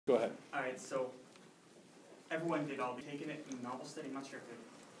Go ahead. All right, so everyone did all the taking it in novel study. I'm not sure if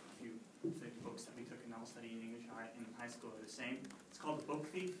the books that we took in novel study in English in high school are the same. It's called The Book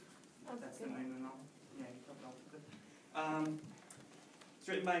Thief. That's the name of the novel. Yeah, you probably all took it. It's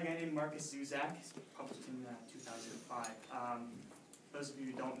written by a guy named Markus Zusak. It's published in 2005. Those of you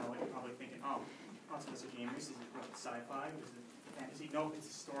who don't know it, you're probably thinking, oh, lots of us are gamers. Is it sci-fi? Is it fantasy? No, it's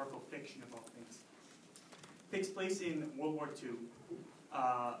historical fiction of all things. It takes place in World War II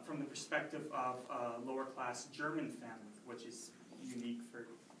from the perspective of a lower-class German family, which is unique for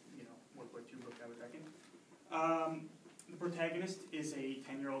World War II book, I would reckon. The protagonist is a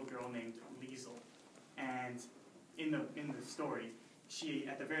 10-year-old girl named Liesel, and in the story, she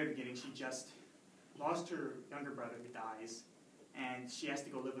at the very beginning she just lost her younger brother who dies, and she has to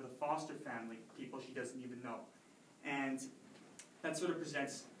go live with a foster family, people she doesn't even know, and that sort of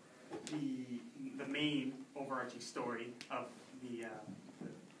presents the main overarching story of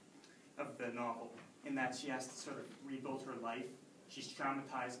the novel, in that she has to sort of rebuild her life. She's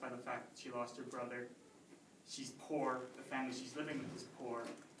traumatized by the fact that she lost her brother. She's poor, the family she's living with is poor,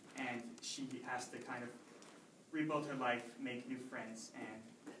 and she has to kind of rebuild her life, make new friends,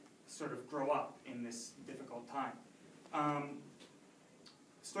 and sort of grow up in this difficult time.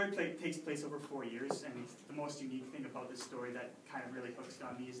 The story takes place over 4 years, and the most unique thing about this story that kind of really hooks it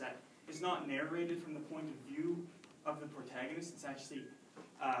on me is that it's not narrated from the point of view of the protagonist. It's actually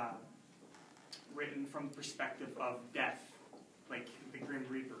written from the perspective of death, like the Grim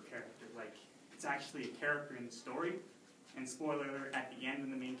Reaper character. Like, it's actually a character in the story, and spoiler alert, at the end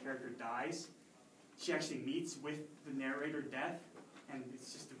when the main character dies, she actually meets with the narrator, Death, and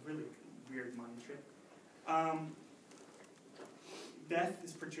it's just a really weird mind trip. Death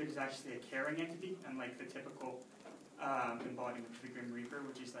is portrayed as actually a caring entity, unlike the typical embodiment of the Grim Reaper,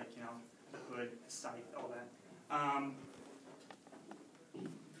 which is like, the hood, the scythe, all that.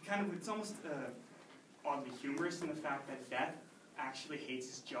 It's almost oddly humorous in the fact that Death actually hates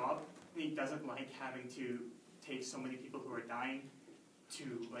his job, and he doesn't like having to take so many people who are dying to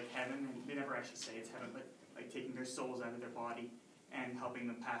heaven, and they never actually say it's heaven, but like taking their souls out of their body and helping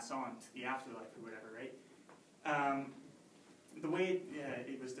them pass on to the afterlife or whatever, right? The way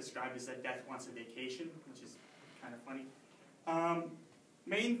it was described is that Death wants a vacation, which is kind of funny.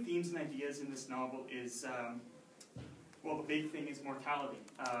 Main themes and ideas in this novel is, well, the big thing is mortality.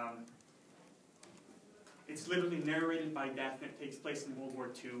 It's literally narrated by Death, and it takes place in World War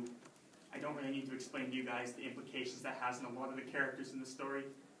II. I don't really need to explain to you guys the implications that has on a lot of the characters in the story.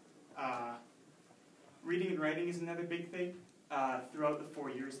 Reading and writing is another big thing. Throughout the 4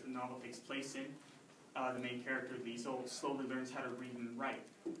 years that the novel takes place in, the main character, Liesel, slowly learns how to read and write.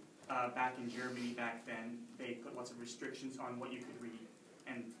 Back in Germany back then, they put lots of restrictions on what you could read,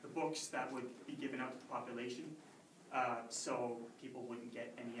 and the books that would be given out to the population, so people wouldn't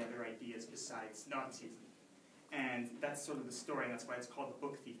get any other ideas besides Nazism. And that's sort of the story, and that's why it's called The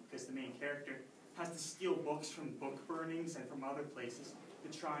Book Thief, because the main character has to steal books from book burnings and from other places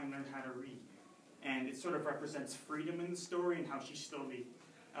to try and learn how to read. And it sort of represents freedom in the story and how she slowly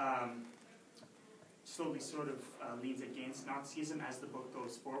sort of leans against Nazism as the book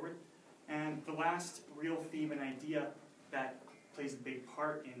goes forward. And the last real theme and idea that plays a big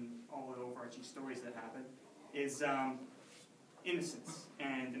part in all the overarching stories that happen is innocence,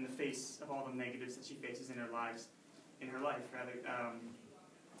 and in the face of all the negatives that she faces in her life,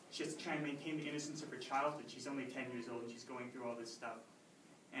 she has to try and maintain the innocence of her childhood. She's only 10 years old, and she's going through all this stuff,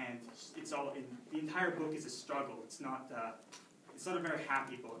 and the entire book is a struggle. It's not a very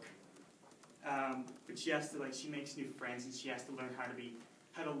happy book, but she has to she makes new friends, and she has to learn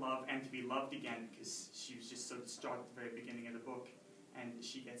how to love and to be loved again, because she was just so distraught at the very beginning of the book, and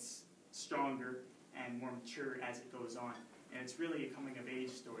she gets stronger and more mature as it goes on. And it's really a coming-of-age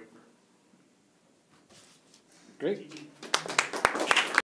story for her. Great.